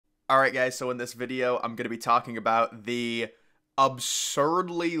Alright guys, so in this video, I'm going to be talking about the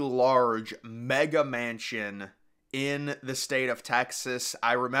absurdly large mega mansion in the state of Texas.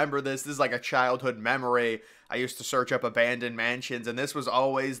 I remember this is like a childhood memory. I used to search up abandoned mansions, and this was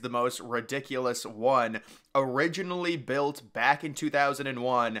always the most ridiculous one. Originally built back in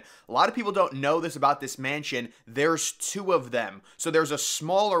 2001. A lot of people don't know this about this mansion. There's two of them. So there's a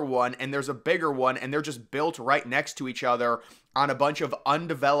smaller one and there's a bigger one, and they're just built right next to each other on a bunch of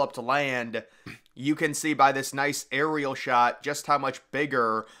undeveloped land. You can see by this nice aerial shot just how much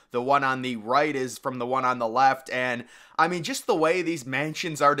bigger the one on the right is from the one on the left. And I mean, just the way these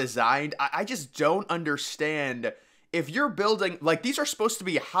mansions are designed, I just don't understand. If you're building, like, these are supposed to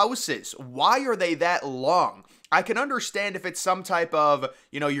be houses, why are they that long? I can understand if it's some type of,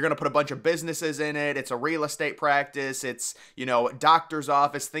 you're going to put a bunch of businesses in it, it's a real estate practice, it's, doctor's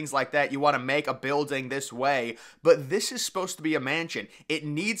office, things like that. You want to make a building this way, but this is supposed to be a mansion. It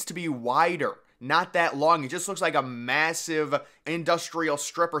needs to be wider, not that long. It just looks like a massive industrial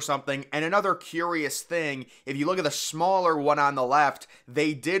strip or something. And another curious thing, if you look at the smaller one on the left,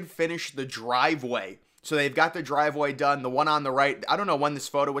 they did finish the driveway. So they've got the driveway done. The one on the right, I don't know when this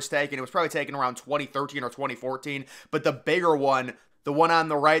photo was taken. It was probably taken around 2013 or 2014. But the bigger one, the one on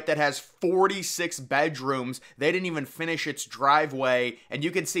the right that has 46 bedrooms, they didn't even finish its driveway. And you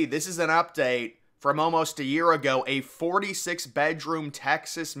can see this is an update from almost a year ago. A 46 bedroom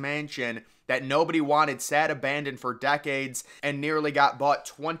Texas mansion that nobody wanted, sat abandoned for decades, and nearly got bought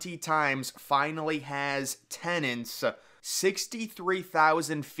 20 times, finally has tenants.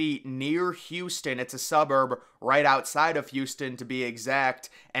 63,000 feet near Houston. It's a suburb right outside of Houston, to be exact,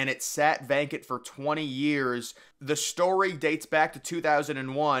 and it sat vacant for 20 years. The story dates back to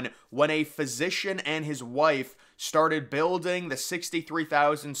 2001 when a physician and his wife started building the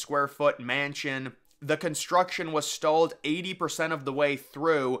 63,000 square foot mansion. The construction was stalled 80% of the way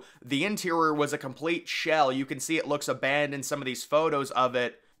through. The interior was a complete shell. You can see it looks abandoned, some of these photos of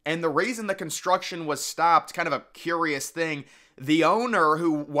it. And the reason the construction was stopped, kind of a curious thing, the owner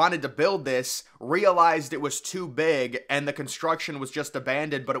who wanted to build this realized it was too big and the construction was just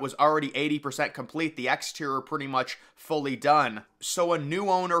abandoned, but it was already 80% complete. The exterior pretty much fully done. So a new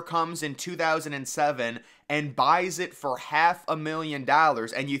owner comes in 2007 and buys it for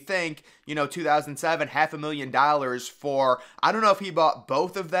 $500,000. And you think, 2007, $500,000 for, I don't know if he bought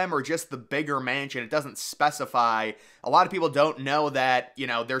both of them or just the bigger mansion. It doesn't specify. A lot of people don't know that,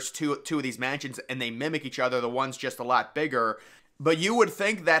 there's two of these mansions and they mimic each other. The one's just a lot bigger. But you would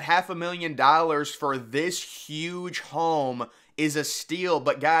think that $500,000 for this huge home is a steal.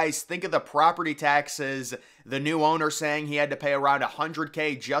 But guys, think of the property taxes. The new owner saying he had to pay around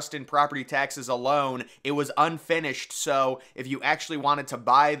 $100K just in property taxes alone. It was unfinished, so if you actually wanted to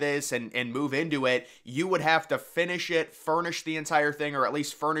buy this and move into it, you would have to finish it, furnish the entire thing, or at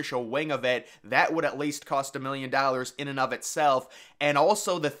least furnish a wing of it. That would at least cost $1 million in and of itself. And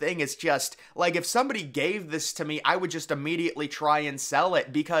also the thing is just, like, if somebody gave this to me, I would just immediately try and sell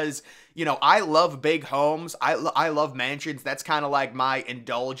it because, I love big homes. I love mansions. That's kind of like my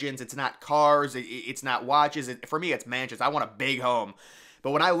indulgence. It's not cars. It's not watches. For me, it's mansions. I want a big home.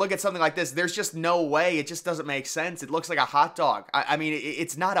 But when I look at something like this, there's just no way. It just doesn't make sense. It looks like a hot dog. I mean,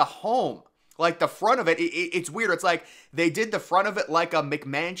 it's not a home. Like, the front of it, it's weird. It's like they did the front of it like a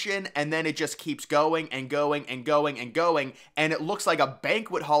McMansion, and then it just keeps going and going and going and going, and it looks like a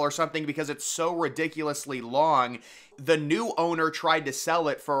banquet hall or something because it's so ridiculously long. The new owner tried to sell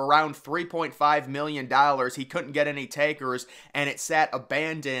it for around $3.5 million. He couldn't get any takers, and it sat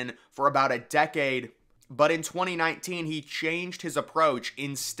abandoned for about a decade. But in 2019, he changed his approach.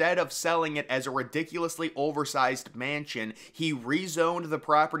 Instead of selling it as a ridiculously oversized mansion, he rezoned the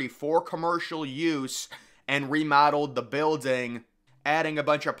property for commercial use and remodeled the building, adding a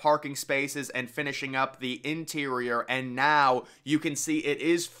bunch of parking spaces and finishing up the interior. And now you can see it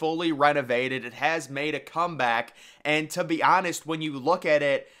is fully renovated. It has made a comeback. And to be honest, when you look at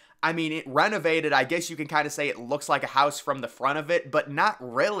it, I mean, it renovated, I guess you can kind of say it looks like a house from the front of it, but not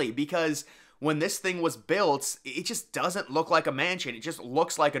really, because when this thing was built, it just doesn't look like a mansion. It just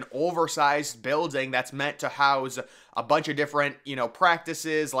looks like an oversized building that's meant to house a bunch of different,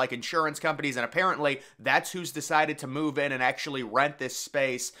 practices like insurance companies. And apparently that's who's decided to move in and actually rent this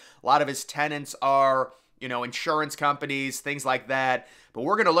space. A lot of his tenants are, insurance companies, things like that. But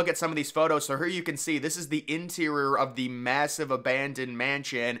we're going to look at some of these photos. So here you can see this is the interior of the massive abandoned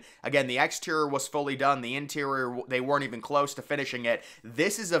mansion. Again, the exterior was fully done. The interior, they weren't even close to finishing it.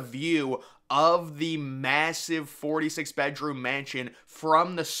 This is a view of the massive 46 bedroom mansion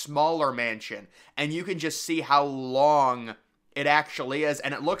from the smaller mansion. And you can just see how long it actually is.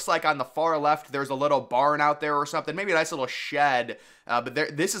 And it looks like on the far left, there's a little barn out there or something. Maybe a nice little shed. But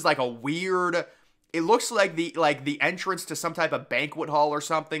this is like a weird... It looks like the entrance to some type of banquet hall or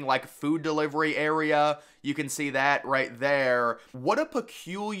something, like food delivery area. You can see that right there. What a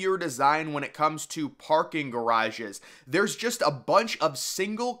peculiar design when it comes to parking garages. There's just a bunch of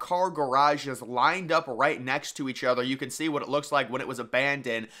single car garages lined up right next to each other. You can see what it looks like when it was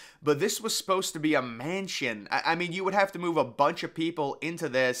abandoned. But this was supposed to be a mansion. I mean, you would have to move a bunch of people into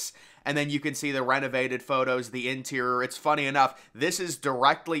this, and then you can see the renovated photos, the interior. It's funny enough, this is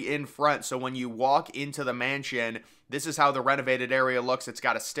directly in front, so when you walk into the mansion, this is how the renovated area looks. It's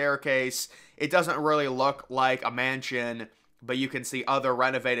got a staircase. It doesn't really look like a mansion, but you can see other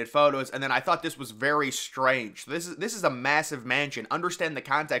renovated photos. And then I thought this was very strange. This is a massive mansion. Understand the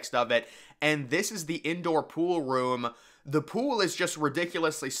context of it. And this is the indoor pool room. The pool is just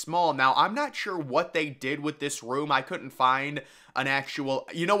ridiculously small. Now, I'm not sure what they did with this room. I couldn't find an actual...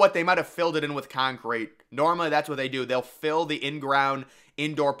 You know what? They might have filled it in with concrete. Normally, that's what they do. They'll fill the in-ground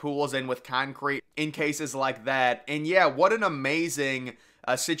indoor pools in with concrete in cases like that. And yeah, what an amazing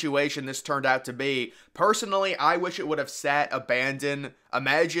situation this turned out to be. Personally, I wish it would have sat abandoned.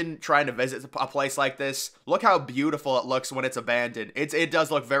 Imagine trying to visit a place like this. Look how beautiful it looks when it's abandoned. It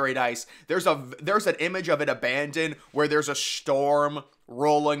does look very nice. There's an image of it abandoned where there's a storm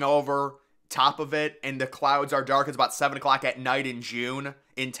rolling over top of it and the clouds are dark. It's about 7 o'clock at night in June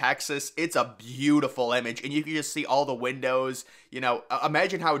in Texas. It's a beautiful image, and you can just see all the windows. You know,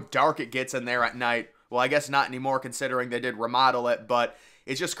 imagine how dark it gets in there at night. Well, I guess not anymore considering they did remodel it, but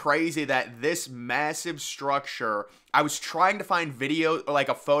it's just crazy that this massive structure... I was trying to find video, like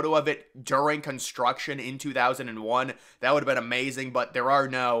a photo of it during construction in 2001. That would have been amazing, but there are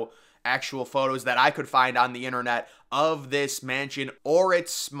no actual photos that I could find on the internet of this mansion or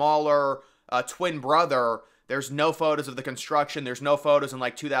its smaller twin brother. There's no photos of the construction. There's no photos in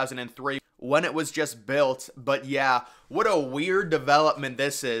like 2003 when it was just built. But yeah, what a weird development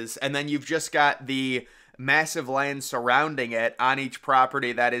this is. And then you've just got the massive land surrounding it on each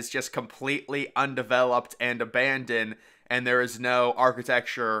property that is just completely undeveloped and abandoned, and there is no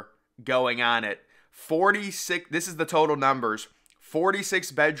architecture going on it. 46, this is the total numbers.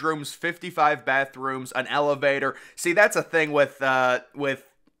 46 bedrooms, 55 bathrooms, an elevator. See, that's a thing with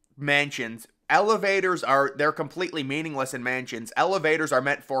mansions. Elevators they're completely meaningless in mansions. Elevators are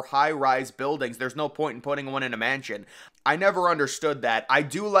meant for high-rise buildings. There's no point in putting one in a mansion. I never understood that. I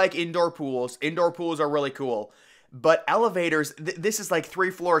do like indoor pools. Indoor pools are really cool. But elevators, this is like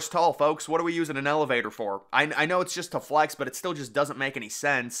 3 floors tall, folks. What are we using an elevator for? I know it's just to flex, but it still just doesn't make any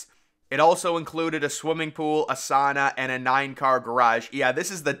sense. It also included a swimming pool, a sauna, and a 9-car garage. Yeah, this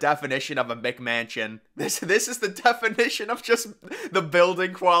is the definition of a McMansion. This is the definition of just the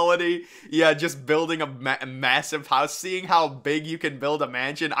building quality. Yeah, just building a massive house. Seeing how big you can build a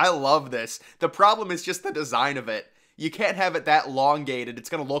mansion. I love this. The problem is just the design of it. You can't have it that elongated. It's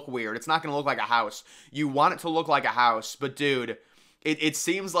going to look weird. It's not going to look like a house. You want it to look like a house, but dude, it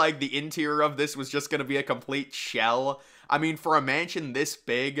seems like the interior of this was just going to be a complete shell. I mean, for a mansion this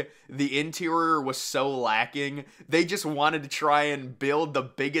big, the interior was so lacking. They just wanted to try and build the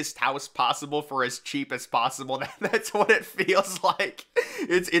biggest house possible for as cheap as possible. That's what it feels like.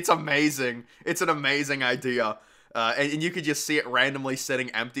 It's amazing. It's an amazing idea. And you could just see it randomly sitting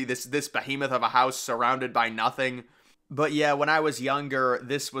empty. This behemoth of a house surrounded by nothing. But yeah, when I was younger,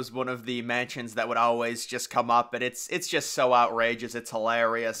 this was one of the mansions that would always just come up, and it's just so outrageous. It's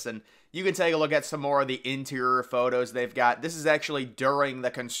hilarious, and you can take a look at some more of the interior photos they've got. This is actually during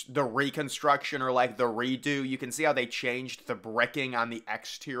the reconstruction or like the redo. You can see how they changed the bricking on the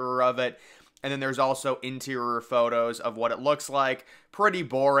exterior of it. And then there's also interior photos of what it looks like. Pretty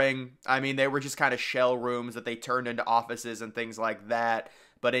boring. I mean, they were just kind of shell rooms that they turned into offices and things like that.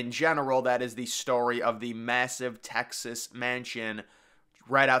 But in general, that is the story of the massive Texas mansion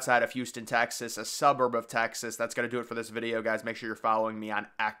right outside of Houston, Texas, a suburb of Texas. That's going to do it for this video, guys. Make sure you're following me on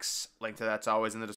X. Link to that's always in the description.